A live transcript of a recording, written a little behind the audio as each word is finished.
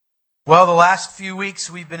Well, the last few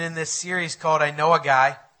weeks we've been in this series called I Know a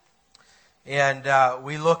Guy. And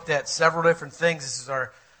we looked at several different things. This is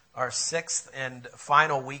our sixth and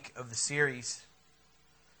final week of the series.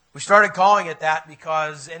 We started calling it that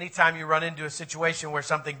because anytime you run into a situation where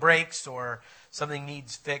something breaks or something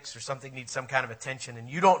needs fixed or something needs some kind of attention and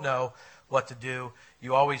you don't know what to do,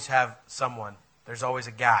 you always have someone. There's always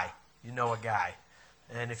a guy. You know a guy.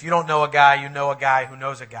 And if you don't know a guy, you know a guy who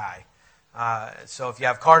knows a guy. So if you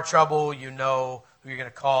have car trouble, you know who you're going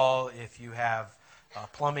to call. If you have a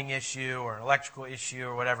plumbing issue or an electrical issue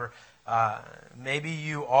or whatever, maybe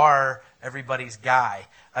you are everybody's guy.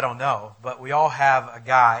 I don't know, but we all have a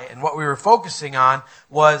guy. And what we were focusing on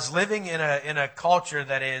was living in a culture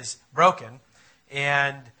that is broken,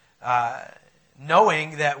 and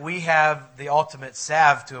knowing that we have the ultimate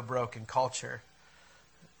salve to a broken culture.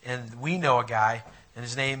 And we know a guy, and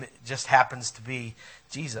his name just happens to be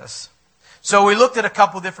Jesus. So we looked at a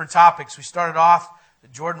couple different topics. We started off,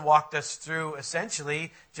 Jordan walked us through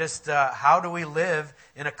essentially just how do we live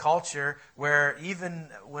in a culture where even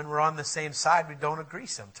when we're on the same side, we don't agree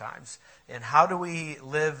sometimes. And how do we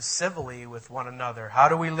live civilly with one another? How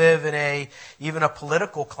do we live in even a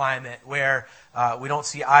political climate where we don't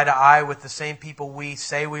see eye to eye with the same people we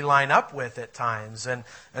say we line up with at times, and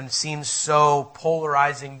seems so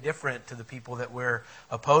polarizing different to the people that we're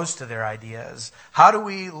opposed to their ideas? How do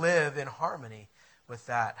we live in harmony with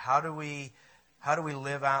that? How do we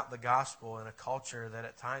live out the gospel in a culture that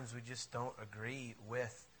at times we just don't agree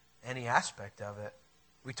with any aspect of it?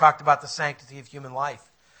 We talked about the sanctity of human life.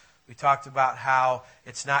 We talked about how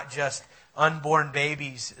it's not just unborn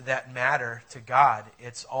babies that matter to God.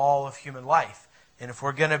 It's all of human life. And if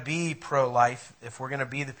we're going to be pro-life, if we're going to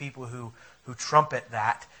be the people who trumpet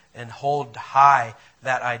that and hold high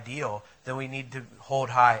that ideal, then we need to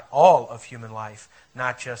hold high all of human life,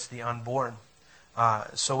 not just the unborn.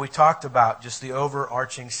 So we talked about just the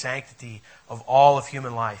overarching sanctity of all of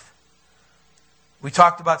human life. We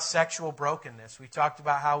talked about sexual brokenness. We talked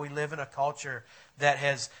about how we live in a culture that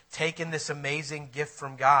has taken this amazing gift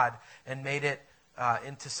from God and made it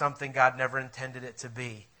into something God never intended it to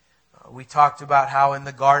be. We talked about how in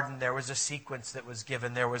the garden there was a sequence that was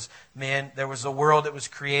given. There was a world that was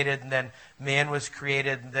created, and then man was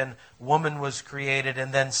created, and then woman was created,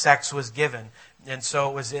 and then sex was given. And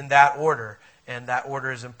so it was in that order, and that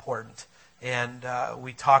order is important. And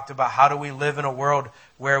we talked about how do we live in a world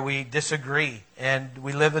where we disagree. And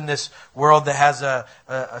we live in this world that has a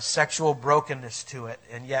sexual brokenness to it.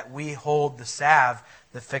 And yet we hold the salve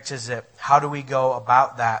that fixes it. How do we go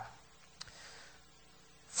about that?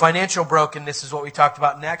 Financial brokenness is what we talked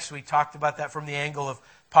about next. We talked about that from the angle of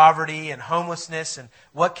poverty and homelessness and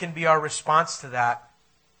what can be our response to that.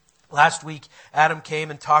 Last week, Adam came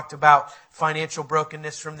and talked about financial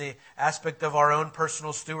brokenness from the aspect of our own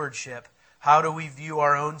personal stewardship. How do we view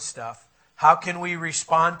our own stuff? How can we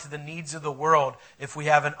respond to the needs of the world if we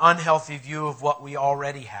have an unhealthy view of what we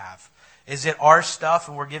already have? Is it our stuff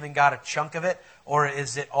and we're giving God a chunk of it? Or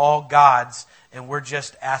is it all God's and we're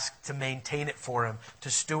just asked to maintain it for Him, to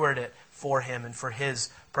steward it for Him and for His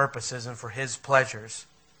purposes and for His pleasures?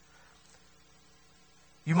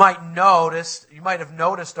 You might have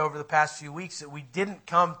noticed over the past few weeks that we didn't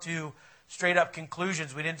come to straight up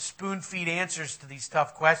conclusions. We didn't spoon feed answers to these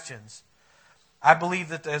tough questions. I believe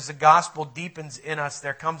that as the gospel deepens in us,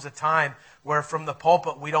 there comes a time where from the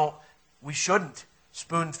pulpit we shouldn't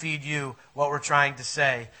spoon feed you what we're trying to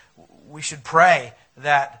say. We should pray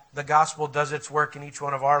that the gospel does its work in each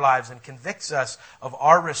one of our lives and convicts us of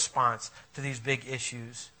our response to these big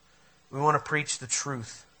issues. We want to preach the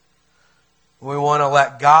truth. We want to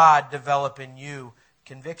let God develop in you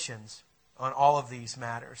convictions on all of these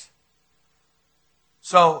matters.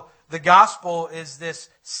 So the gospel is this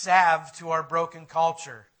salve to our broken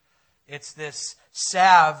culture. It's this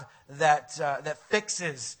salve that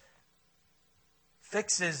fixes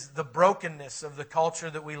the brokenness of the culture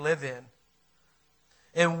that we live in.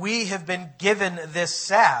 And we have been given this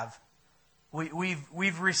salve.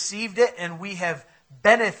 We've received it and we have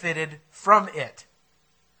benefited from it.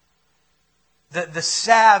 The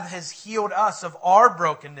salve has healed us of our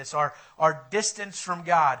brokenness, our distance from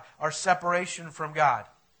God, our separation from God.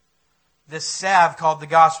 This salve called the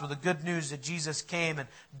gospel, the good news that Jesus came and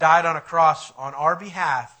died on a cross on our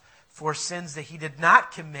behalf for sins that He did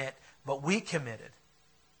not commit, but we committed.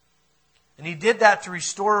 And He did that to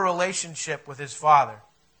restore a relationship with His Father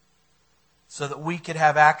so that we could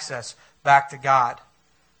have access back to God.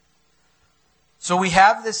 So we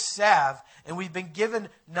have this salve, and we've been given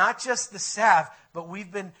not just the salve, but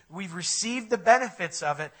we've received the benefits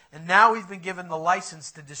of it, and now we've been given the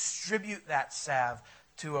license to distribute that salve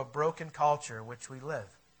to a broken culture in which we live.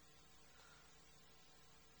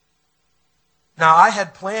 Now, I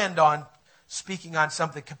had planned on speaking on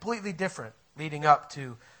something completely different leading up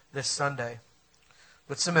to this Sunday.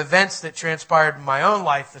 But some events that transpired in my own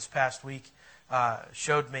life this past week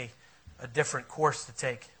showed me a different course to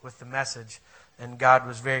take with the message. And God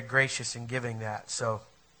was very gracious in giving that. So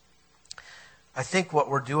I think what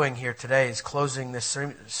we're doing here today is closing this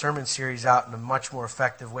sermon series out in a much more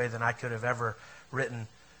effective way than I could have ever written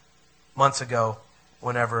months ago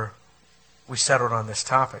whenever we settled on this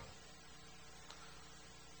topic.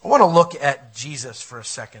 I want to look at Jesus for a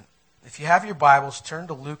second. If you have your Bibles, turn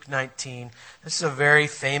to Luke 19. This is a very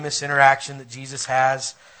famous interaction that Jesus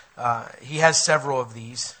has. He has several of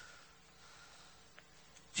these.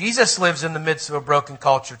 Jesus lives in the midst of a broken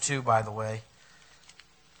culture too, by the way,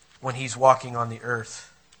 when he's walking on the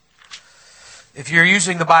earth. If you're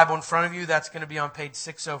using the Bible in front of you, that's going to be on page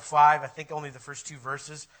 605. I think only the first 2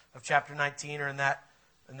 verses of chapter 19 are in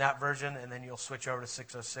that version, and then you'll switch over to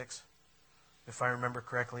 606, if I remember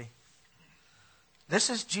correctly.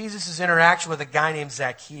 This is Jesus' interaction with a guy named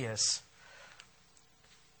Zacchaeus.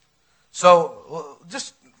 So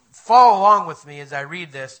just follow along with me as I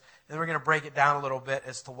read this, and we're going to break it down a little bit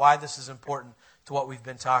as to why this is important to what we've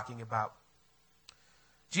been talking about.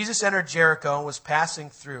 Jesus entered Jericho and was passing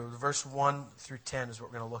through. Verse 1 through 10 is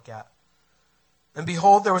what we're going to look at. And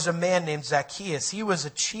behold, there was a man named Zacchaeus. He was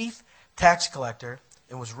a chief tax collector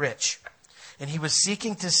and was rich. And he was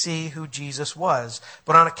seeking to see who Jesus was.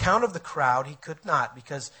 But on account of the crowd, he could not,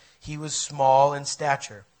 because he was small in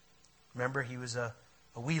stature. Remember, he was a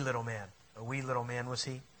wee little man. A wee little man was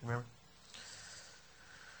he? Remember?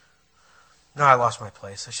 No, I lost my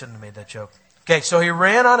place. I shouldn't have made that joke. Okay, so he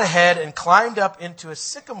ran on ahead and climbed up into a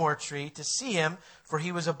sycamore tree to see him, for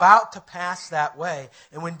he was about to pass that way.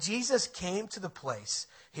 And when Jesus came to the place,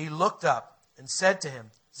 he looked up and said to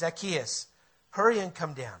him, Zacchaeus, hurry and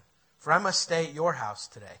come down, for I must stay at your house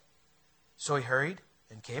today. So he hurried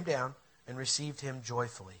and came down and received him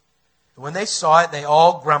joyfully. And when they saw it, they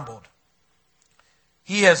all grumbled.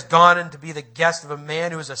 He has gone in to be the guest of a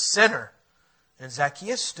man who is a sinner. And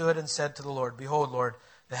Zacchaeus stood and said to the Lord, Behold, Lord,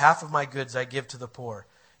 the half of my goods I give to the poor.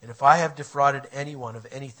 And if I have defrauded anyone of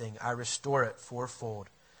anything, I restore it fourfold.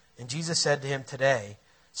 And Jesus said to him, Today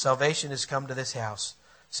salvation has come to this house,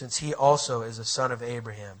 since he also is a son of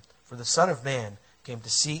Abraham. For the Son of Man came to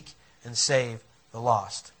seek and save the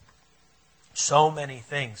lost. So many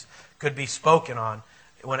things could be spoken on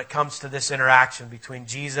when it comes to this interaction between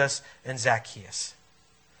Jesus and Zacchaeus.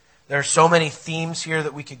 There are so many themes here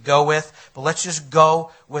that we could go with, but let's just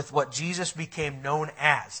go with what Jesus became known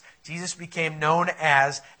as. Jesus became known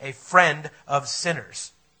as a friend of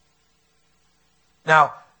sinners.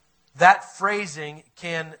 Now, that phrasing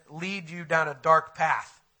can lead you down a dark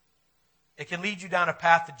path. It can lead you down a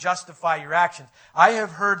path to justify your actions. I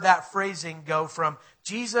have heard that phrasing go from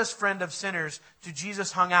Jesus, friend of sinners, to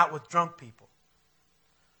Jesus hung out with drunk people.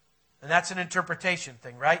 And that's an interpretation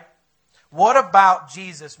thing, right? What about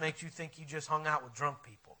Jesus makes you think he just hung out with drunk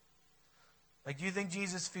people? Like, do you think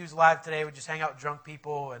Jesus, if he was alive today, would just hang out with drunk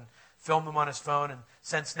people and film them on his phone and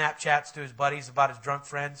send Snapchats to his buddies about his drunk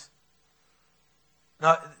friends?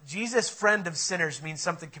 Now, Jesus, friend of sinners, means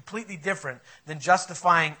something completely different than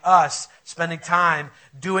justifying us spending time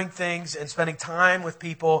doing things and spending time with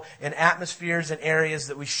people in atmospheres and areas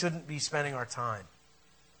that we shouldn't be spending our time.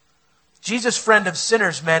 Jesus, friend of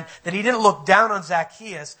sinners, meant that he didn't look down on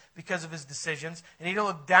Zacchaeus because of his decisions, and he didn't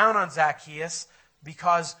look down on Zacchaeus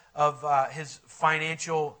because of his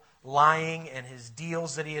financial lying and his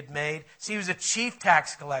deals that he had made. See, he was a chief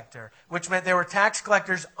tax collector, which meant there were tax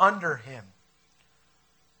collectors under him.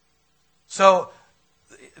 So,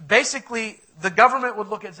 basically, the government would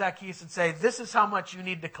look at Zacchaeus and say, this is how much you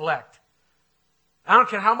need to collect. I don't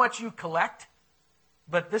care how much you collect,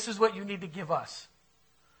 but this is what you need to give us.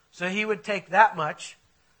 So he would take that much,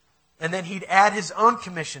 and then he'd add his own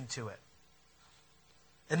commission to it.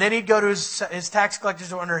 And then he'd go to his tax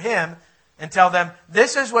collectors who are under him and tell them,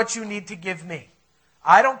 this is what you need to give me.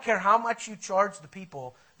 I don't care how much you charge the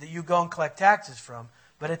people that you go and collect taxes from,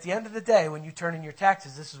 but at the end of the day, when you turn in your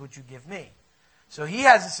taxes, this is what you give me. So he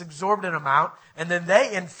has this exorbitant amount, and then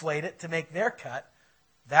they inflate it to make their cut.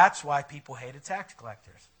 That's why people hated tax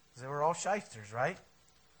collectors. Because they were all shysters, right?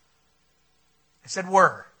 I said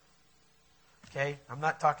were. Okay, I'm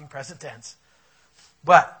not talking present tense.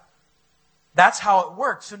 But that's how it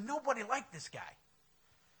worked. So nobody liked this guy.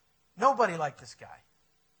 Nobody liked this guy.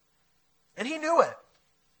 And he knew it.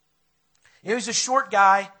 He was a short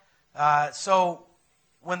guy. So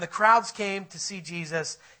when the crowds came to see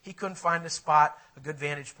Jesus, he couldn't find a spot, a good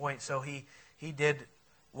vantage point. So he did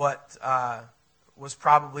what was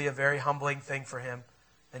probably a very humbling thing for him.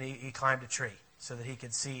 And he climbed a tree so that he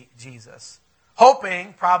could see Jesus.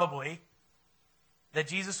 hoping, probably, that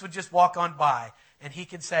Jesus would just walk on by and he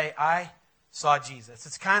could say, I saw Jesus.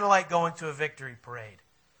 It's kind of like going to a victory parade.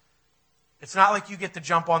 It's not like you get to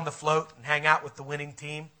jump on the float and hang out with the winning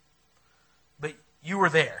team, but you were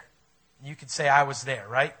there. You could say, I was there,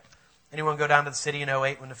 right? Anyone go down to the city in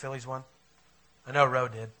 2008 when the Phillies won? I know Roe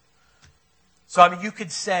did. So, you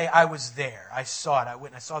could say, I was there. I saw it. I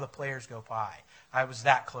went and I saw the players go by. I was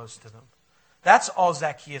that close to them. That's all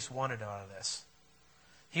Zacchaeus wanted out of this.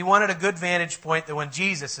 He wanted a good vantage point that when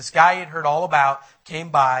Jesus, this guy he had heard all about, came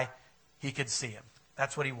by, he could see him.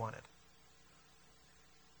 That's what he wanted.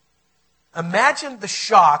 Imagine the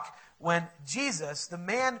shock when Jesus, the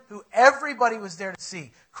man who everybody was there to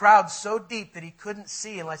see, crowds so deep that he couldn't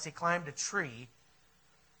see unless he climbed a tree,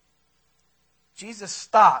 Jesus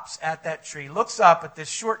stops at that tree, looks up at this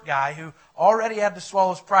short guy who already had to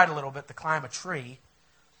swallow his pride a little bit to climb a tree,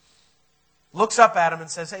 looks up at him and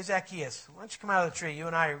says, hey, Zacchaeus, why don't you come out of the tree? You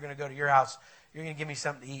and I are going to go to your house. You're going to give me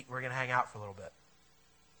something to eat. We're going to hang out for a little bit.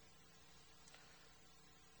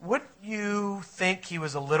 Would you think he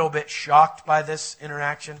was a little bit shocked by this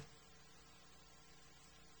interaction?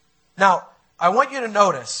 Now, I want you to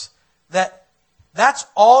notice that that's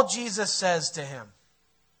all Jesus says to him.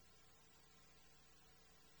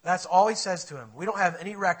 That's all he says to him. We don't have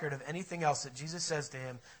any record of anything else that Jesus says to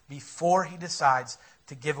him before he decides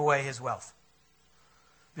to give away his wealth.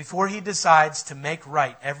 Before he decides to make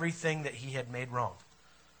right everything that he had made wrong.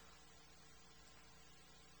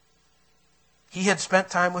 He had spent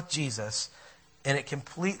time with Jesus, and it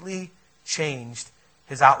completely changed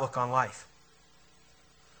his outlook on life.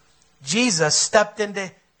 Jesus stepped into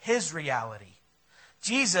his reality.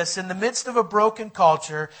 Jesus, in the midst of a broken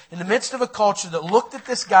culture, in the midst of a culture that looked at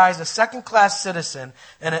this guy as a second-class citizen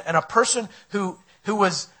and a person who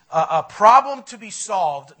was a problem to be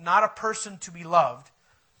solved, not a person to be loved,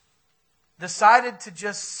 decided to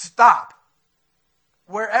just stop.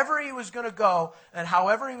 Wherever he was going to go and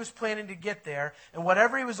however he was planning to get there and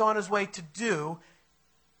whatever he was on his way to do,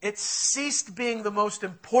 it ceased being the most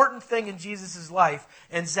important thing in Jesus' life,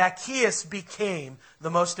 and Zacchaeus became the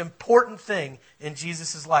most important thing in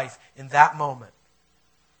Jesus' life in that moment.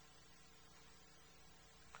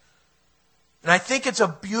 And I think it's a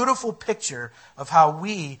beautiful picture of how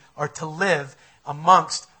we are to live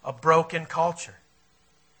amongst a broken culture.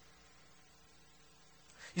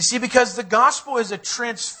 You see, because the gospel is a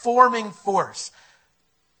transforming force.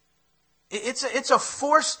 It's a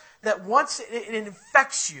force that once it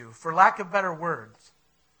infects you, for lack of better words,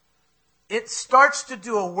 it starts to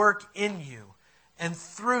do a work in you and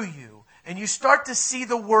through you. And you start to see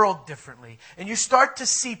the world differently. And you start to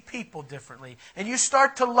see people differently. And you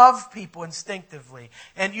start to love people instinctively.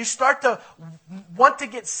 And you start to want to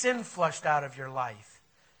get sin flushed out of your life.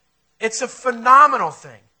 It's a phenomenal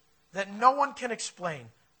thing that no one can explain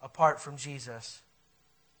apart from Jesus.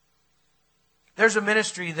 There's a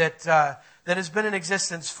ministry that has been in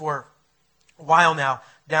existence for a while now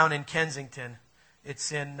down in Kensington.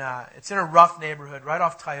 It's in a rough neighborhood right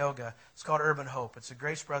off Tioga. It's called Urban Hope. It's a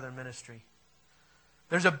Grace Brethren ministry.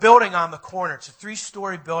 There's a building on the corner. It's a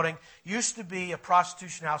 3-story building. Used to be a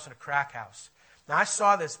prostitution house and a crack house. Now, I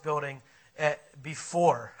saw this building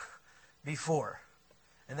before.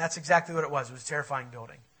 And that's exactly what it was. It was a terrifying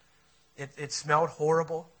building. It smelled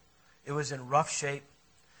horrible. It was in rough shape.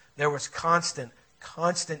 There was constant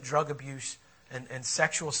drug abuse and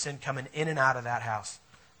sexual sin coming in and out of that house.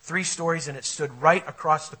 3 stories, and it stood right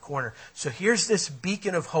across the corner. So here's this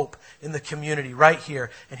beacon of hope in the community right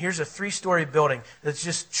here. And here's a 3-story building that's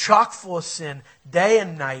just chock full of sin day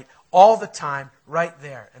and night, all the time, right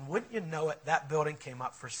there. And wouldn't you know it, that building came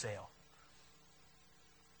up for sale.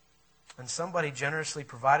 And somebody generously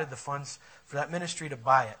provided the funds for that ministry to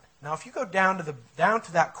buy it. Now, if you go down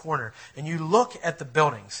to that corner and you look at the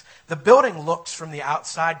buildings, the building looks from the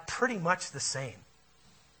outside pretty much the same.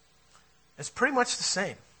 It's pretty much the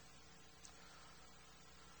same.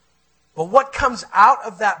 But what comes out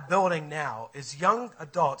of that building now is young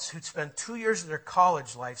adults who'd spend 2 years of their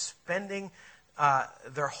college life spending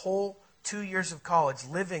their whole 2 years of college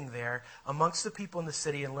living there amongst the people in the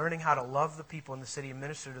city and learning how to love the people in the city and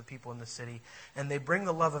minister to the people in the city. And they bring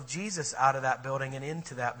the love of Jesus out of that building and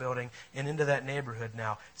into that building and into that neighborhood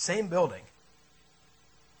now. Same building.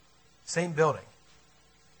 Same building.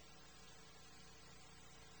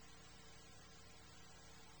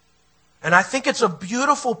 And I think it's a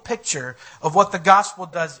beautiful picture of what the gospel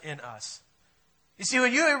does in us. You see,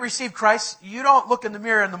 when you receive Christ, you don't look in the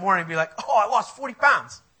mirror in the morning and be like, oh, I lost 40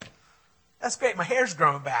 pounds. That's great. My hair's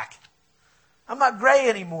growing back. I'm not gray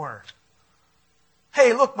anymore.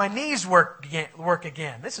 Hey, look, my knees work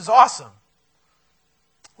again. This is awesome.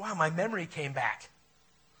 wow, my memory came back.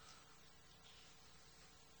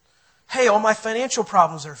 Hey, all my financial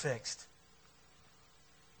problems are fixed.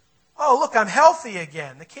 Oh, look, I'm healthy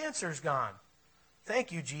again. The cancer's gone.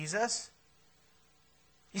 Thank you, Jesus.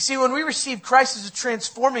 You see, when we receive Christ as a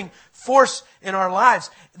transforming force in our lives,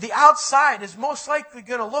 the outside is most likely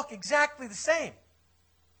going to look exactly the same.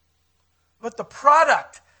 But the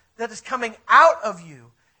product that is coming out of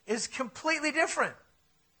you is completely different.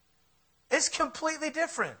 It's completely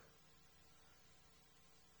different.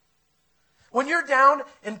 When you're down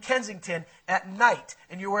in Kensington at night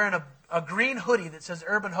and you're wearing a green hoodie that says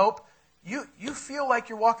Urban Hope, you feel like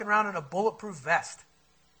you're walking around in a bulletproof vest.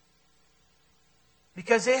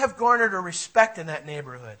 Because they have garnered a respect in that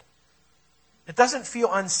neighborhood. It doesn't feel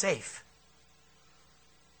unsafe.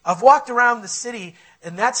 I've walked around the city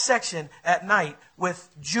in that section at night with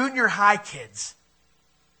junior high kids.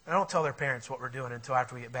 I don't tell their parents what we're doing until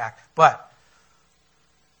after we get back.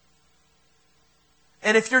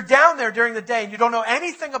 And if you're down there during the day and you don't know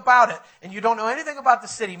anything about it, and you don't know anything about the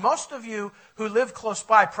city, most of you who live close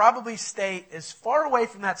by probably stay as far away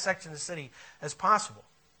from that section of the city as possible.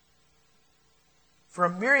 For a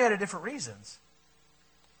myriad of different reasons.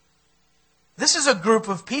 This is a group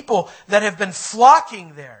of people that have been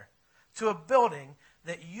flocking there to a building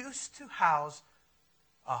that used to house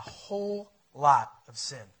a whole lot of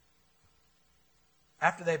sin.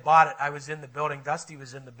 After they bought it, I was in the building. Dusty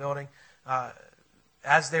was in the building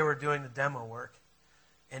as they were doing the demo work.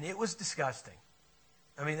 And it was disgusting.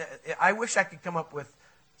 I mean, I wish I could come up with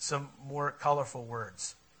some more colorful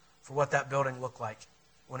words for what that building looked like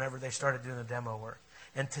whenever they started doing the demo work.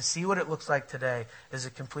 And to see what it looks like today is a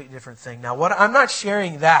completely different thing. Now, I'm not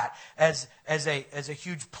sharing that as a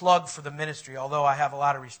huge plug for the ministry, although I have a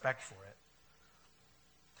lot of respect for it.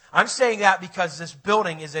 I'm saying that because this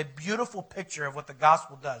building is a beautiful picture of what the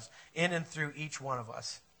gospel does in and through each one of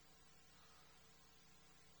us.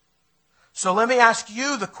 So let me ask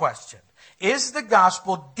you the question. Is the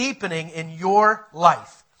gospel deepening in your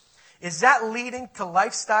life? Is that leading to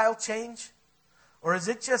lifestyle change? Or is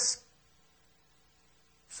it just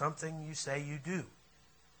something you say you do?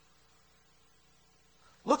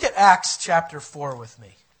 Look at Acts chapter 4 with me.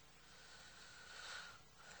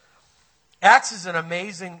 Acts is an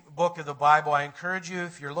amazing book of the Bible. I encourage you,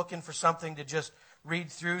 if you're looking for something to just read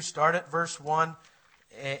through, start at verse 1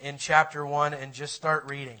 in chapter 1 and just start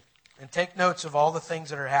reading. And take notes of all the things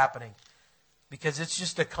that are happening. Because it's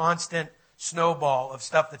just a constant snowball of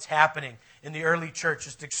stuff that's happening in the early church.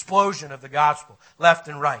 Just explosion of the gospel, left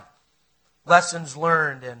and right. Lessons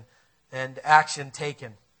learned and action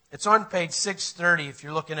taken. It's on page 630 if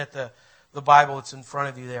you're looking at the Bible. It's in front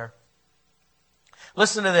of you there.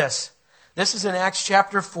 Listen to this. This is in Acts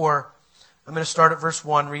chapter 4. I'm going to start at verse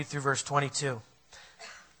 1, read through verse 22.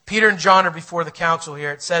 Peter and John are before the council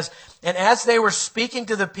here. It says, "And as they were speaking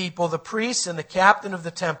to the people, the priests and the captain of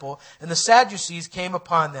the temple and the Sadducees came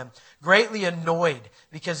upon them, greatly annoyed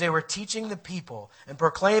because they were teaching the people and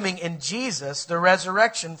proclaiming in Jesus the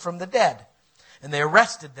resurrection from the dead. And they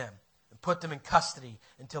arrested them and put them in custody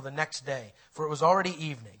until the next day, for it was already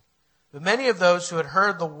evening. But many of those who had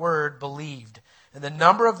heard the word believed, and the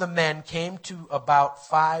number of the men came to about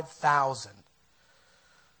 5,000.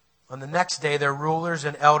 On the next day, their rulers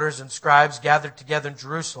and elders and scribes gathered together in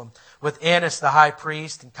Jerusalem with Annas the high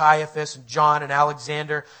priest and Caiaphas and John and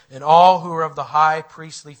Alexander and all who were of the high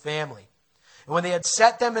priestly family. And when they had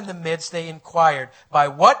set them in the midst, they inquired, 'By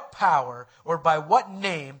what power or by what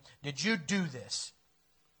name did you do this?'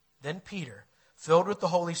 Then Peter, filled with the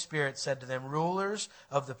Holy Spirit, said to them, 'Rulers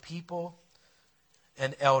of the people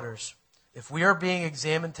and elders, if we are being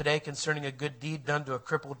examined today concerning a good deed done to a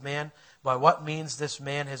crippled man, by what means this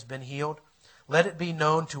man has been healed, let it be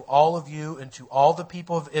known to all of you and to all the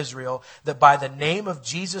people of Israel that by the name of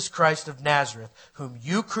Jesus Christ of Nazareth, whom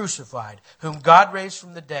you crucified, whom God raised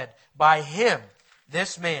from the dead, by him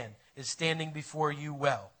this man is standing before you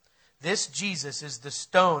well. This Jesus is the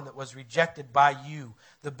stone that was rejected by you,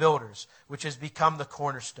 the builders, which has become the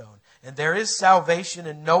cornerstone. And there is salvation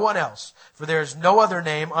in no one else, for there is no other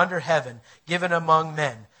name under heaven given among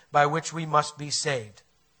men by which we must be saved.'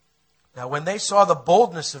 Now when they saw the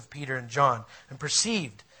boldness of Peter and John and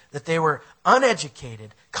perceived that they were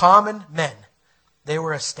uneducated, common men, they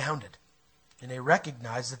were astounded. And they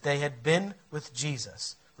recognized that they had been with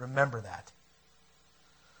Jesus." Remember that.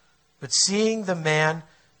 "But seeing the man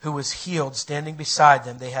who was healed standing beside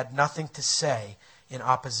them, they had nothing to say in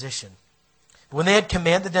opposition. When they had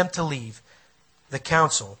commanded them to leave the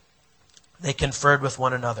council, they conferred with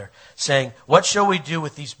one another, saying, 'What shall we do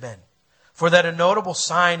with these men? For that a notable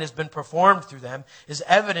sign has been performed through them is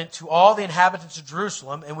evident to all the inhabitants of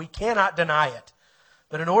Jerusalem, and we cannot deny it.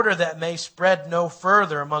 But in order that may spread no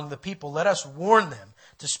further among the people, let us warn them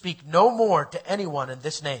to speak no more to anyone in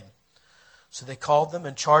this name. So they called them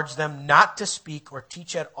and charged them not to speak or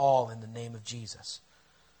teach at all in the name of Jesus.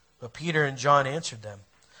 But Peter and John answered them,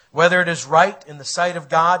 whether it is right in the sight of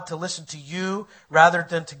God to listen to you rather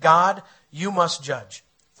than to God, you must judge.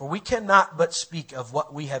 For we cannot but speak of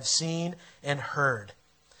what we have seen and heard.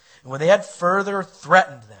 And when they had further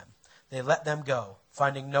threatened them, they let them go,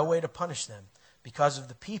 finding no way to punish them because of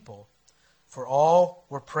the people, for all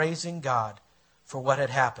were praising God for what had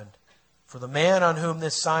happened. For the man on whom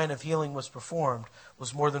this sign of healing was performed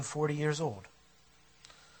was more than 40 years old.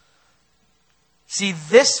 See,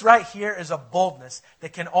 this right here is a boldness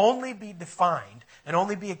that can only be defined and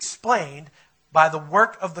only be explained by the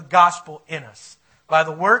work of the gospel in us, by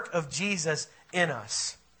the work of Jesus in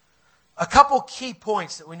us. A couple key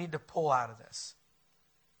points that we need to pull out of this.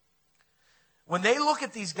 When they look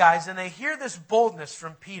at these guys and they hear this boldness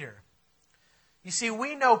from Peter, you see,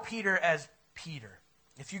 we know Peter as Peter.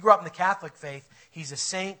 If you grew up in the Catholic faith, he's a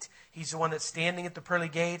saint. He's the one that's standing at the pearly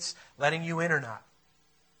gates, letting you in or not.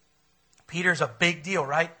 Peter's a big deal,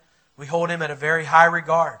 right? We hold him at a very high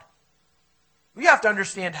regard. We have to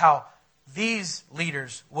understand how these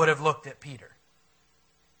leaders would have looked at Peter.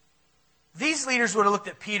 These leaders would have looked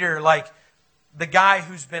at Peter like the guy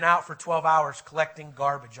who's been out for 12 hours collecting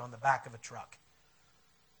garbage on the back of a truck.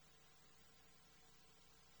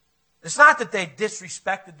 It's not that they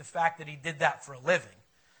disrespected the fact that he did that for a living.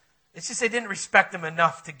 It's just they didn't respect him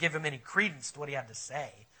enough to give him any credence to what he had to say.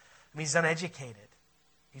 I mean, he's uneducated.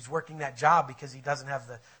 He's working that job because he doesn't have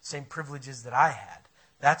the same privileges that I had.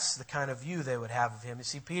 That's the kind of view they would have of him. You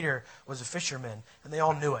see, Peter was a fisherman, and they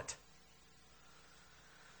all knew it.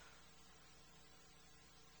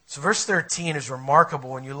 So verse 13 is remarkable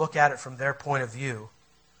when you look at it from their point of view.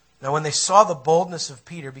 Now, when they saw the boldness of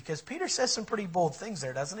Peter, because Peter says some pretty bold things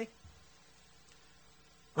there, doesn't he?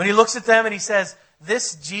 When he looks at them and he says,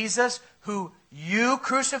 this Jesus who you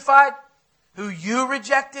crucified, who you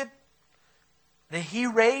rejected, that he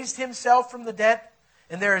raised himself from the dead,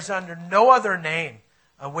 and there is under no other name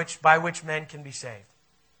by which men can be saved.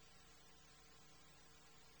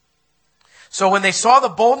 So when they saw the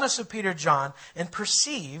boldness of Peter and John and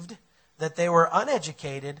perceived that they were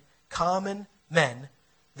uneducated, common men,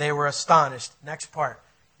 they were astonished. Next part.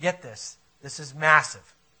 Get this. This is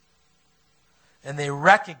massive. And they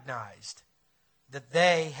recognized that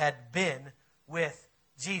they had been with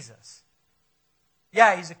Jesus.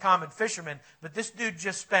 Yeah, he's a common fisherman, but this dude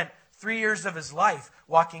just spent 3 years of his life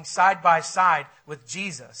walking side by side with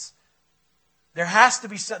Jesus. There has to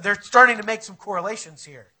be they're starting to make some correlations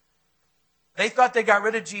here. They thought they got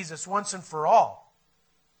rid of Jesus once and for all.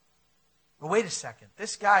 But wait a second.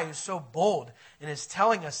 This guy who's so bold and is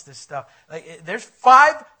telling us this stuff. There's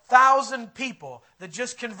 5,000 people that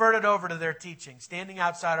just converted over to their teaching, standing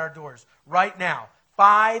outside our doors right now.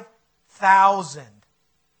 5,000.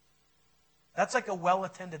 That's like a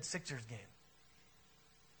well-attended Sixers game.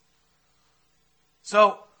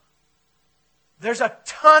 So, there's a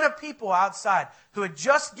ton of people outside who had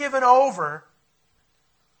just given over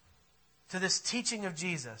to this teaching of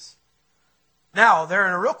Jesus. Now, they're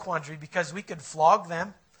in a real quandary because we could flog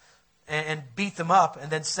them and beat them up and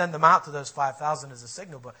then send them out to those 5,000 as a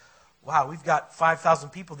signal. But, wow, we've got 5,000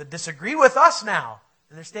 people that disagree with us now.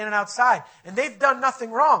 And they're standing outside. And they've done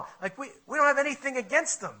nothing wrong. Like, we don't have anything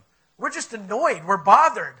against them. We're just annoyed. We're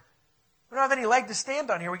bothered. We don't have any leg to stand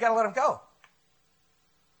on here. We've got to let them go.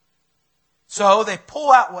 So they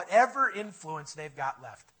pull out whatever influence they've got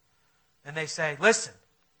left. And they say, listen,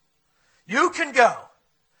 you can go,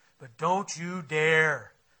 but don't you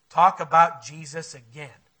dare talk about Jesus again.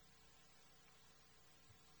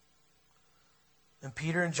 And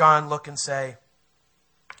Peter and John look and say,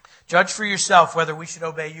 judge for yourself whether we should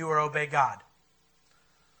obey you or obey God.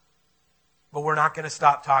 But we're not going to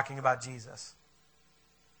stop talking about Jesus.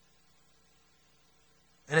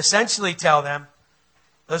 And essentially tell them,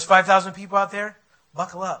 those 5,000 people out there,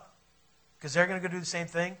 buckle up. Because they're going to go do the same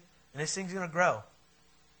thing, and this thing's going to grow.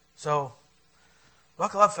 So,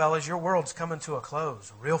 buckle up, fellas. Your world's coming to a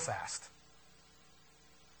close real fast.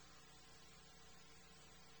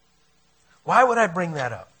 Why would I bring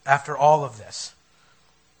that up after all of this?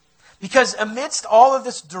 Because amidst all of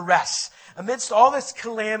this duress, amidst all this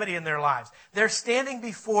calamity in their lives, they're standing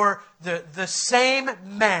before the same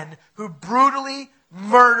men who brutally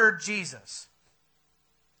murdered Jesus.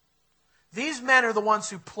 These men are the ones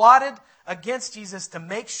who plotted against Jesus to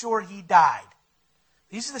make sure he died.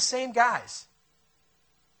 These are the same guys.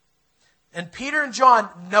 And Peter and John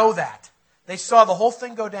know that. They saw the whole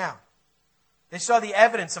thing go down. They saw the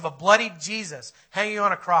evidence of a bloodied Jesus hanging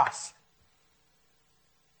on a cross.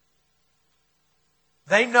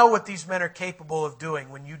 They know what these men are capable of doing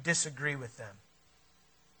when you disagree with them.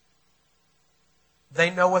 They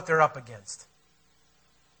know what they're up against.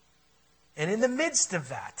 And in the midst of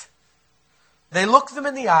that, they look them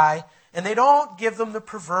in the eye and they don't give them the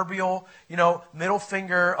proverbial, middle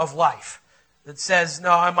finger of life that says,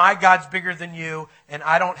 no, my God's bigger than you and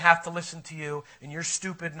I don't have to listen to you and you're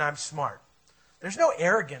stupid and I'm smart. There's no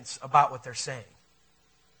arrogance about what they're saying.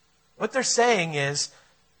 What they're saying is,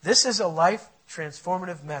 this is a life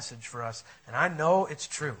transformative message for us, and I know it's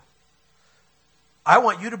true. I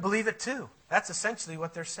want you to believe it too. That's essentially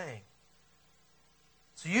what they're saying.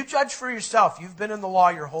 So you judge for yourself. You've been in the law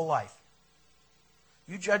your whole life.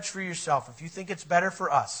 You judge for yourself if you think it's better for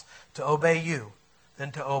us to obey you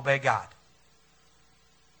than to obey God.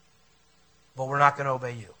 But we're not going to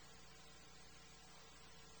obey you.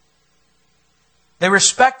 They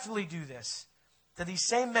respectfully do this to these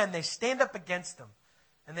same men. They stand up against them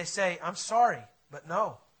and they say, I'm sorry, but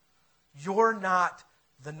no, you're not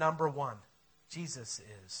the number one. Jesus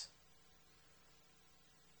is.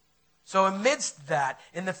 So amidst that,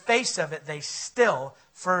 in the face of it, they still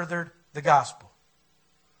furthered the gospel.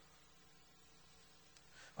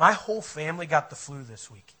 My whole family got the flu this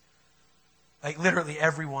week. Like literally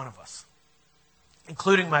every one of us.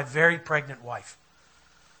 Including my very pregnant wife.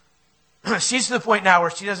 She's to the point now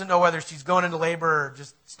where she doesn't know whether she's going into labor or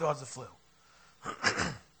just still has the flu.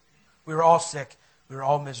 We were all sick. We were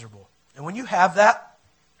all miserable. And when you have that,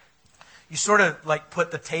 you sort of like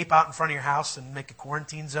put the tape out in front of your house and make a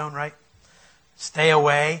quarantine zone, right? Stay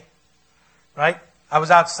away, right? I was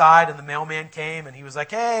outside and the mailman came and he was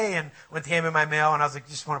like, hey, and went to hand me my mail and I was like,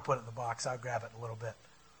 just want to put it in the box. I'll grab it in a little bit.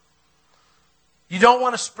 You don't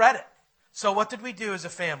want to spread it. So what did we do as a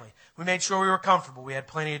family? We made sure we were comfortable. We had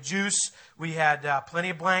plenty of juice. We had plenty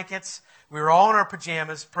of blankets. We were all in our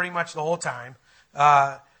pajamas pretty much the whole time.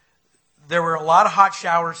 There were a lot of hot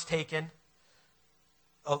showers taken.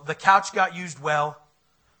 The couch got used well.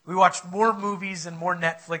 We watched more movies and more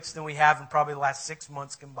Netflix than we have in probably the last 6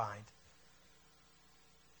 months combined.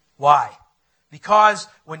 Why? Because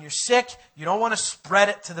when you're sick, you don't want to spread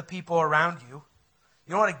it to the people around you.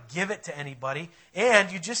 You don't want to give it to anybody.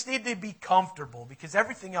 And you just need to be comfortable because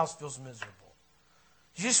everything else feels miserable.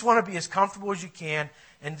 You just want to be as comfortable as you can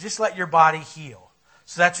and just let your body heal.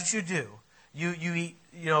 So that's what you do. You eat,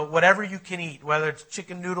 whatever you can eat, whether it's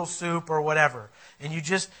chicken noodle soup or whatever. And you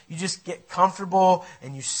just get comfortable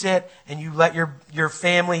and you sit and you let your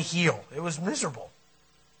family heal. It was miserable.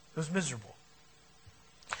 It was miserable.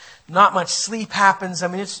 Not much sleep happens. I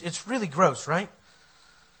mean, it's really gross, right?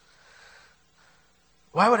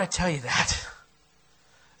 Why would I tell you that?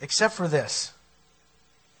 Except for this.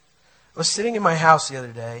 I was sitting in my house the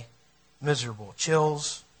other day, miserable,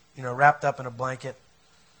 chills, wrapped up in a blanket.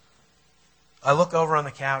 I look over on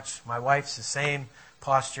the couch. My wife's the same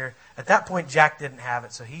posture. At that point, Jack didn't have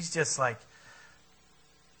it, so he's just like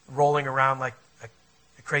rolling around like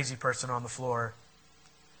a crazy person on the floor.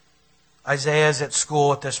 Isaiah's at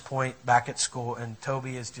school at this point, back at school, and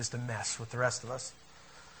Toby is just a mess with the rest of us.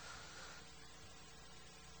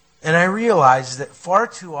 And I realized that far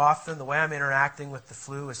too often the way I'm interacting with the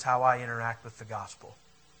flu is how I interact with the gospel.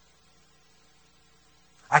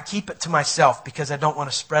 I keep it to myself because I don't want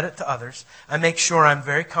to spread it to others. I make sure I'm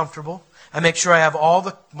very comfortable. I make sure I have all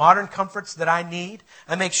the modern comforts that I need.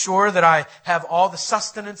 I make sure that I have all the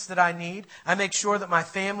sustenance that I need. I make sure that my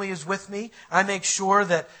family is with me. I make sure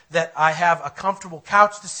that I have a comfortable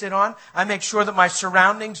couch to sit on. I make sure that my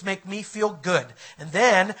surroundings make me feel good. And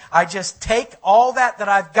then I just take all that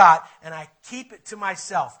I've got and I keep it to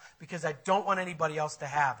myself because I don't want anybody else to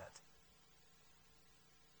have it.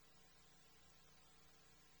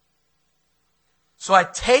 So I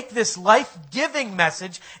take this life-giving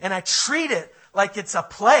message and I treat it like it's a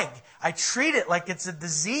plague. I treat it like it's a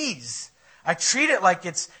disease. I treat it like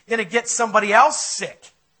it's going to get somebody else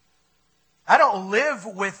sick. I don't live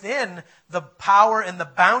within the power and the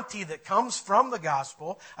bounty that comes from the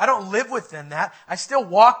gospel. I don't live within that. I still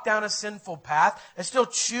walk down a sinful path. I still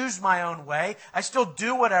choose my own way. I still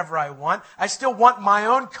do whatever I want. I still want my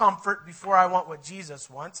own comfort before I want what Jesus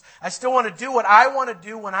wants. I still want to do what I want to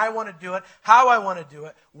do when I want to do it, how I want to do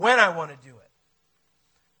it, when I want to do it.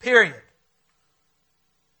 Period.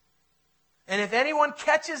 And if anyone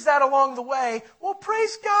catches that along the way, well,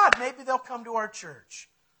 praise God. Maybe they'll come to our church.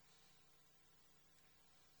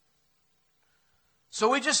 So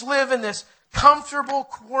we just live in this comfortable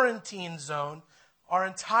quarantine zone our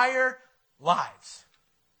entire lives.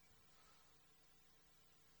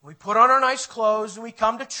 We put on our nice clothes and we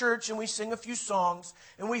come to church and we sing a few songs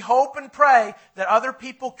and we hope and pray that other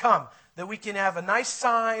people come, that we can have a nice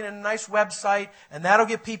sign and a nice website and that'll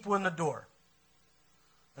get people in the door.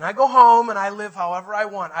 And I go home and I live however I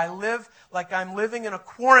want. I live like I'm living in a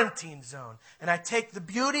quarantine zone. And I take the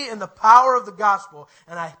beauty and the power of the gospel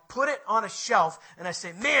and I put it on a shelf and I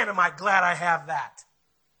say, man, am I glad I have that.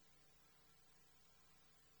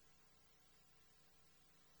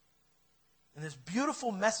 And this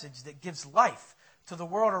beautiful message that gives life to the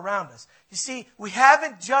world around us. You see, we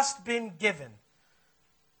haven't just been given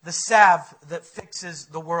the salve that fixes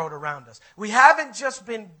the world around us. We haven't just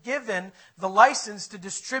been given the license to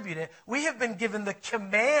distribute it. We have been given the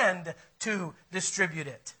command to distribute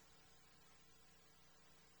it.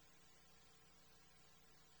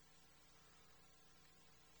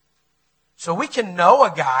 So we can know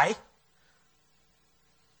a guy.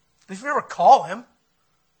 If we ever call him,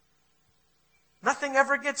 nothing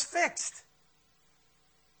ever gets fixed.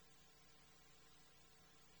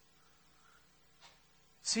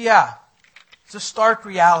 So yeah, it's a stark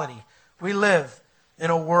reality. We live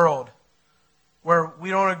in a world where we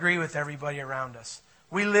don't agree with everybody around us.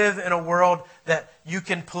 We live in a world that you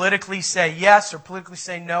can politically say yes or politically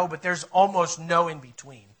say no, but there's almost no in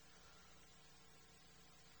between.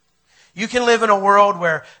 You can live in a world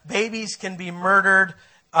where babies can be murdered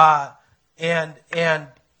and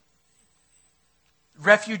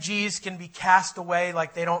refugees can be cast away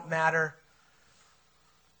like they don't matter.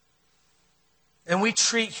 And we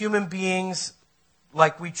treat human beings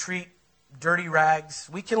like we treat dirty rags.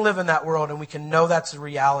 We can live in that world and we can know that's the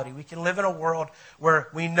reality. We can live in a world where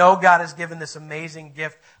we know God has given this amazing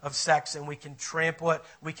gift of sex and we can trample it.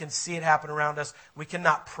 We can see it happen around us. We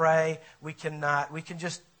cannot pray. We can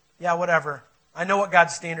just, whatever. I know what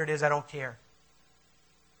God's standard is. I don't care.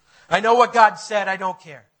 I know what God said. I don't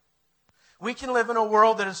care. We can live in a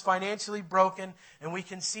world that is financially broken and we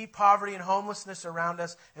can see poverty and homelessness around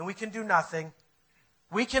us and we can do nothing.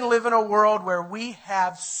 We can live in a world where we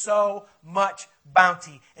have so much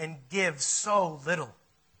bounty and give so little.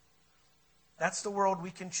 That's the world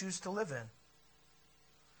we can choose to live in.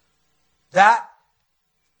 That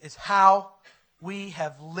is how we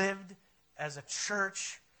have lived as a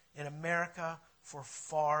church in America for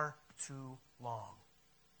far too long.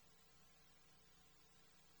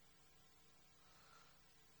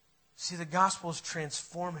 See, the gospel is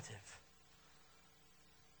transformative.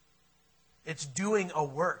 It's doing a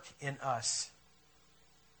work in us.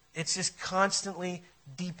 It's just constantly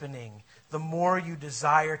deepening the more you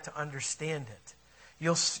desire to understand it.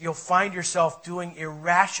 You'll find yourself doing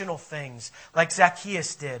irrational things like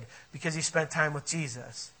Zacchaeus did because he spent time with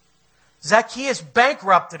Jesus. Zacchaeus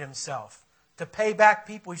bankrupted himself to pay back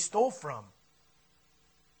people he stole from.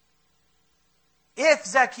 If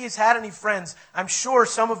Zacchaeus had any friends, I'm sure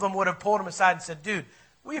some of them would have pulled him aside and said, dude,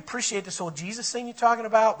 we appreciate this whole Jesus thing you're talking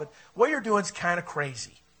about, but what you're doing is kind of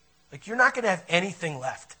crazy. Like, you're not going to have anything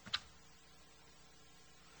left.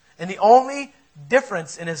 And the only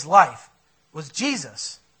difference in his life was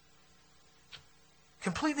Jesus.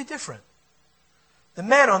 Completely different. The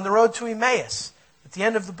men on the road to Emmaus at the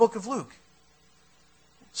end of the book of Luke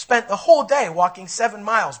spent the whole day walking 7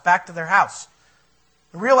 miles back to their house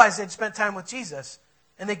and realized they'd spent time with Jesus,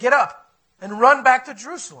 and they get up and run back to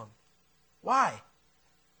Jerusalem. Why?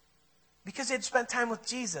 Because they'd spent time with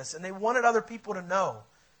Jesus and they wanted other people to know.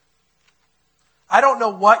 I don't know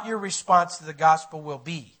what your response to the gospel will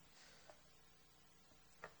be.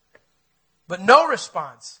 But no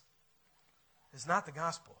response is not the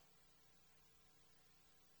gospel.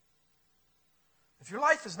 If your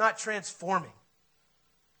life is not transforming,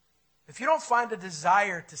 if you don't find a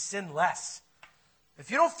desire to sin less,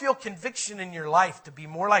 if you don't feel conviction in your life to be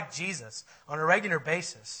more like Jesus on a regular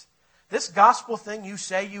basis, this gospel thing you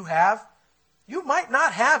say you have, you might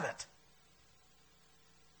not have it.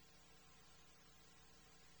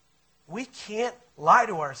 We can't lie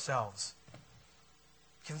to ourselves,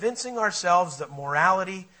 convincing ourselves that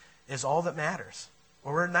morality is all that matters.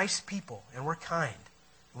 Or we're nice people and we're kind.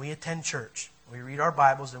 And we attend church. We read our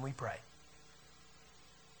Bibles and we pray.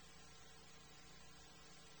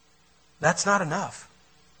 That's not enough.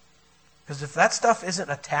 Because if that stuff isn't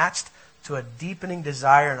attached to a deepening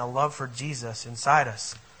desire and a love for Jesus inside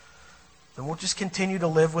us, then we'll just continue to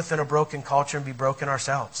live within a broken culture and be broken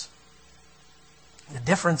ourselves. The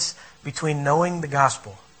difference between knowing the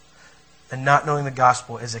gospel and not knowing the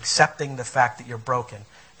gospel is accepting the fact that you're broken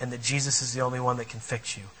and that Jesus is the only one that can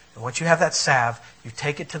fix you. And once you have that salve, you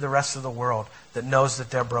take it to the rest of the world that knows that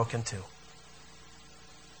they're broken too.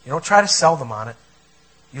 You don't try to sell them on it.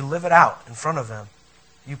 You live it out in front of them.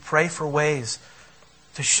 You pray for ways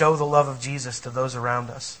to show the love of Jesus to those around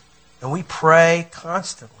us. And we pray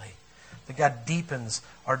constantly that God deepens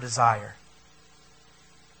our desire.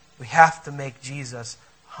 We have to make Jesus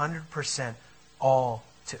 100% all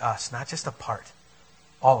to us, not just a part.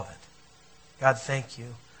 All of it. God, thank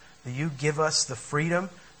you that you give us the freedom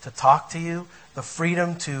to talk to you, the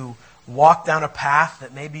freedom to walk down a path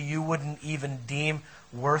that maybe you wouldn't even deem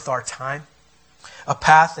worth our time, a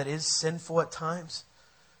path that is sinful at times.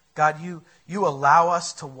 God, you allow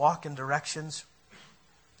us to walk in directions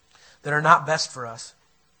that are not best for us.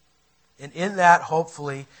 And in that,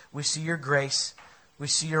 hopefully, we see your grace, we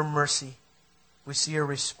see your mercy, we see your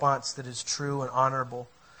response that is true and honorable,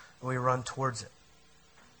 and we run towards it.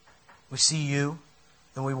 We see you,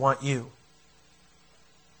 and we want you.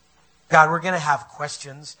 God, we're going to have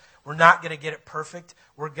questions. We're not going to get it perfect.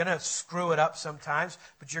 We're going to screw it up sometimes.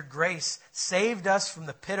 But your grace saved us from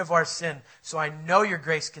the pit of our sin. So I know your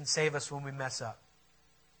grace can save us when we mess up.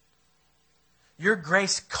 Your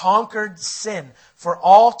grace conquered sin for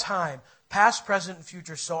all time, past, present, and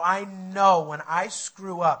future. So I know when I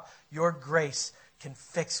screw up, your grace can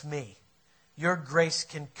fix me. Your grace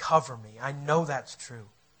can cover me. I know that's true.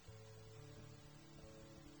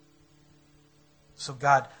 So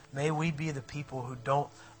God, may we be the people who don't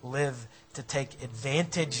live to take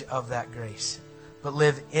advantage of that grace, but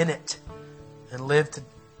live in it and live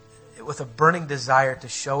with a burning desire to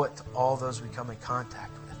show it to all those we come in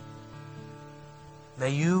contact with.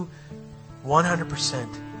 May you 100%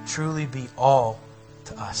 truly be all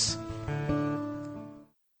to us.